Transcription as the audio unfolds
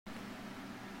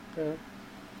Yeah.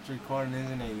 It's recording,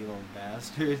 isn't it, you little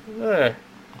bastard? Yeah.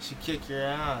 I should kick your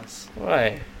ass.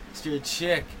 Why? Because you're a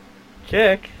chick.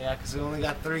 Chick? Yeah, because we only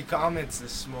got 3 comments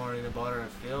this morning about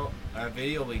our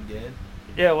video we did.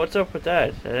 Yeah, what's up with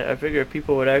that? I figured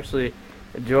people would actually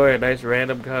enjoy a nice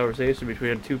random conversation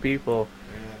between 2 people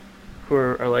Yeah. who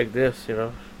are like this, you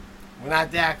know. We're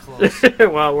not that close.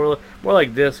 Well, we're more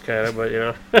like this kind of, but you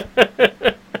know.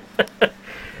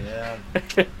 Yeah.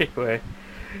 Anyway,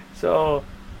 so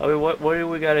I mean, what do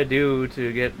we got to do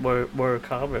to get more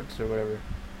comments or whatever?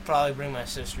 Probably bring my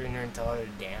sister in here and tell her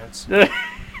to dance.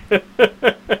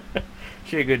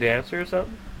 She a good dancer or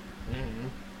something? Mm-hmm.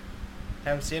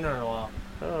 Haven't seen her in a while.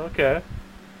 Oh, okay.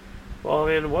 Well,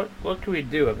 I mean, what can we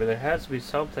do? I mean, there has to be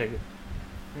something.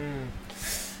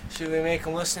 Should we make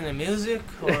them listen to music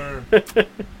or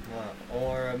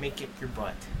make it your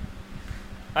butt?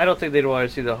 I don't think they'd want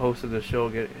to see the host of the show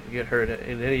get hurt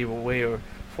in any way or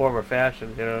form or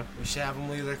fashion, you know. We should have them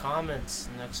leave their comments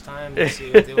next time to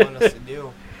see what they want us to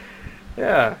do.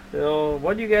 Yeah, you know,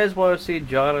 what do you guys want to see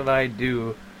John and I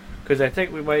do? Because I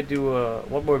think we might do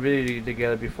one more video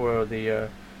together before the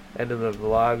end of the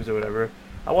vlogs or whatever.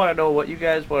 I want to know what you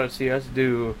guys want to see us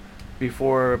do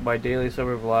before my daily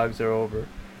summer vlogs are over.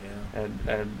 Yeah.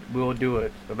 And we'll do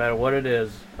it, no matter what it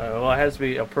is. Well, it has to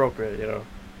be appropriate, you know.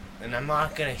 And I'm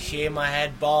not going to shave my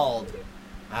head bald.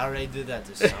 I already did that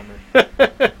this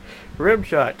summer. Rim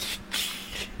shot.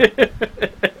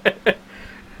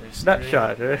 Nut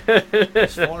shot.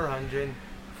 There's 400.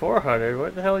 400?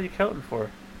 What the hell are you counting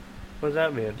for? What does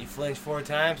that mean? You flinch 4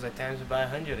 times, I times it by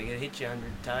 100. I get to hit you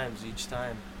 100 times each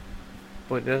time.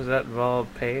 But does that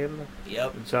involve pain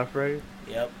Yep. and suffering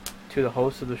Yep. to the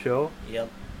host of the show? Yep.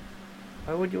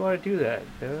 Why would you want to do that?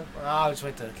 Yeah? Well, I'll just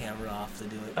wait till the camera off to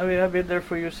do it. I mean, I've been there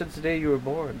for you since the day you were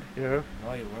born. You know.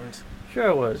 No, you weren't.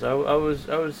 Sure, I was. I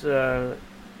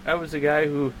was the guy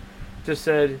who just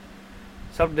said,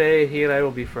 someday he and I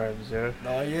will be friends. You know.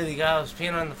 No, you're the guy who was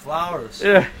peeing on the flowers.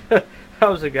 Yeah. I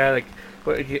was the guy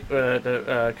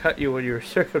that cut you when you were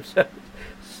circumcised.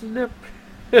 Snip.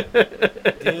 Dude,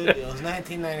 it was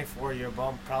 1994. You're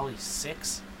about probably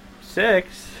 6.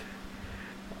 6?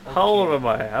 How old am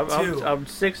I? I'm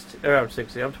 60. I'm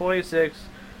 60. I'm 26.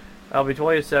 I'll be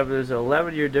 27. There's an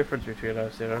 11-year difference between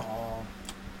us, you know. Oh.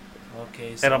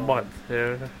 Okay. So And a month.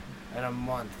 Yeah. And a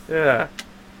month. Yeah.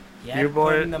 Yeah. You're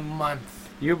born in the month.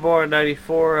 You were born in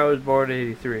 94. I was born in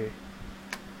 83. It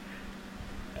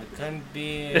couldn't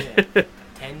be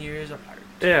 10 years apart.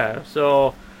 Yeah.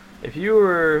 So, if you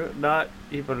were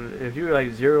if you were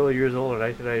like 0 years old in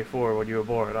 1994 when you were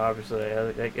born, obviously,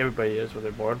 like everybody is when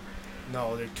they're born.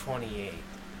 No, they're 28.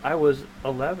 I was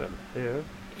 11. Yeah.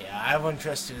 Yeah, I wouldn't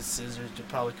trust you with scissors to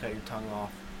probably cut your tongue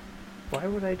off. Why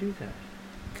would I do that?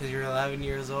 Because you're 11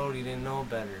 years old, you didn't know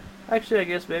better. Actually, I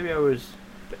guess maybe I was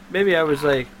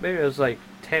like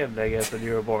 10, I guess, when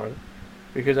you were born,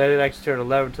 because I didn't actually turn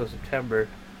 11 until September,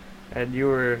 and you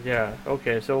were, yeah,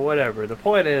 okay, so whatever. The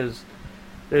point is,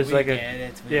 there's We like get a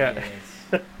it, we yeah. get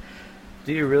it.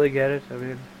 Do you really get it? I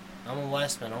mean, I'm a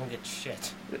Westman, I don't get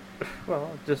shit.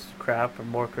 well, just crap and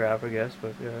more crap, I guess.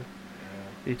 But yeah,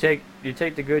 Yeah. you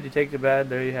take the good, you take the bad.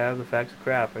 There you have the facts of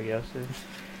crap, I guess.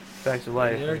 Facts of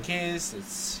life. In your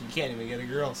case, you can't even get a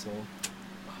girl, so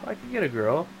I can get a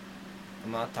girl.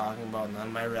 I'm not talking about none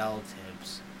of my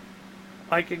relatives.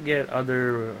 I can get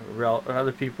other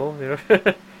people, you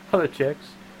know, other chicks.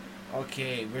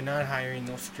 Okay, we're not hiring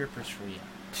no strippers for you.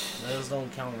 Those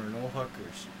don't count, or no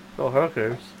hookers. Oh,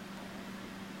 hookers.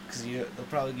 Because they'll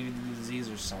probably give you the disease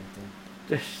or something.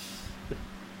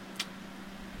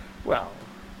 Well,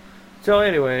 so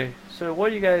anyway, so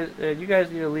what you guys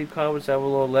need to leave comments down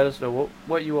below and let us know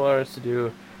what you want us to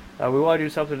do. We want to do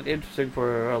something interesting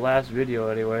for our last video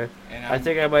anyway. And I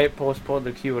think I might postpone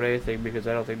the Q&A thing because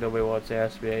I don't think nobody wants to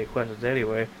ask me any questions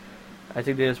anyway. I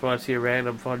think they just want to see a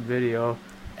random fun video.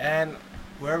 And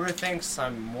whoever thinks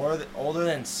I'm older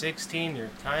than 16, you're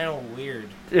kind of weird.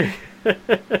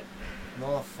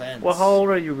 No offense. Well, how old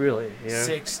are you really? You know?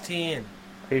 16.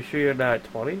 Are you sure you're not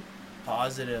 20?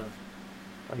 Positive.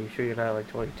 Are you sure you're not like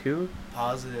 22?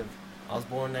 Positive. I was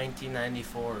born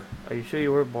 1994. Are you sure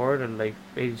you weren't born in like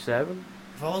 87?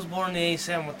 If I was born in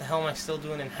 87, what the hell am I still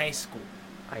doing in high school?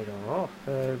 I don't know.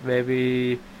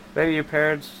 Maybe your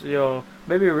parents, you know,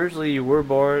 maybe originally you were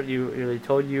born, they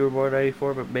told you were born in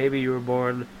 94, but maybe you were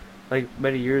born like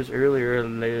many years earlier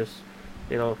and they just,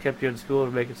 you know, kept you in school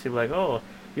to make it seem like, oh,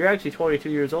 you're actually 22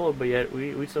 years old, but yet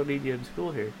we still need you in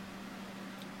school here.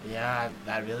 Yeah,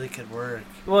 that really could work.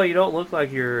 Well, you don't look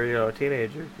like you're, you know, a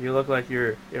teenager. You look like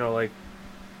you're, you know, like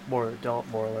more adult,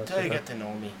 more or less. Until you get to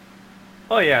know me.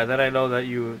 Oh yeah, then I know that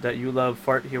you love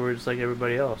fart humor just like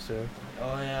everybody else. Yeah.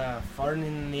 Oh yeah, farting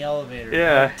in the elevator.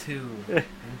 Yeah. Part 2.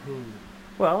 Woohoo.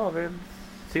 Well, I mean,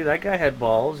 see, that guy had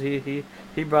balls. He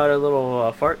brought a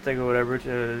little fart thing or whatever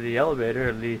to the elevator,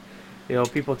 and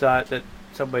people thought that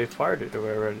somebody farted or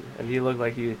whatever, and he looked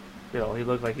like he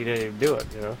looked like he didn't even do it.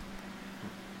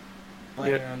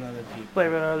 Blame it on other people.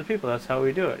 Blame it on other people. That's how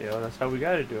we do it. That's how we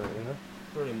got to do it.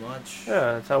 Pretty much.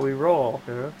 Yeah, that's how we roll.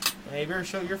 Hey, you better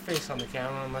show your face on the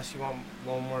camera unless you want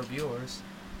more viewers.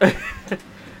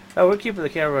 Oh, we're keeping the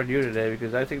camera on you today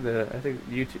because I think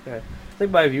YouTube. I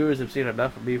think my viewers have seen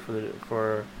enough of me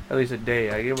for at least a day.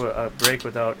 I give them a break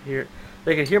without hear.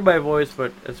 They can hear my voice,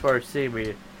 but as far as seeing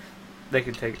me, they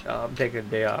can take. I'm taking a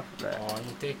day off from that. Oh,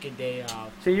 you take a day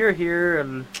off. So you're here,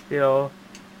 and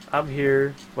I'm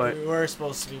here, but We were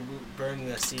supposed to be burning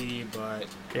the CD, but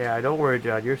yeah, don't worry,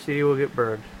 John. Your CD will get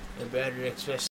burned. it better, especially.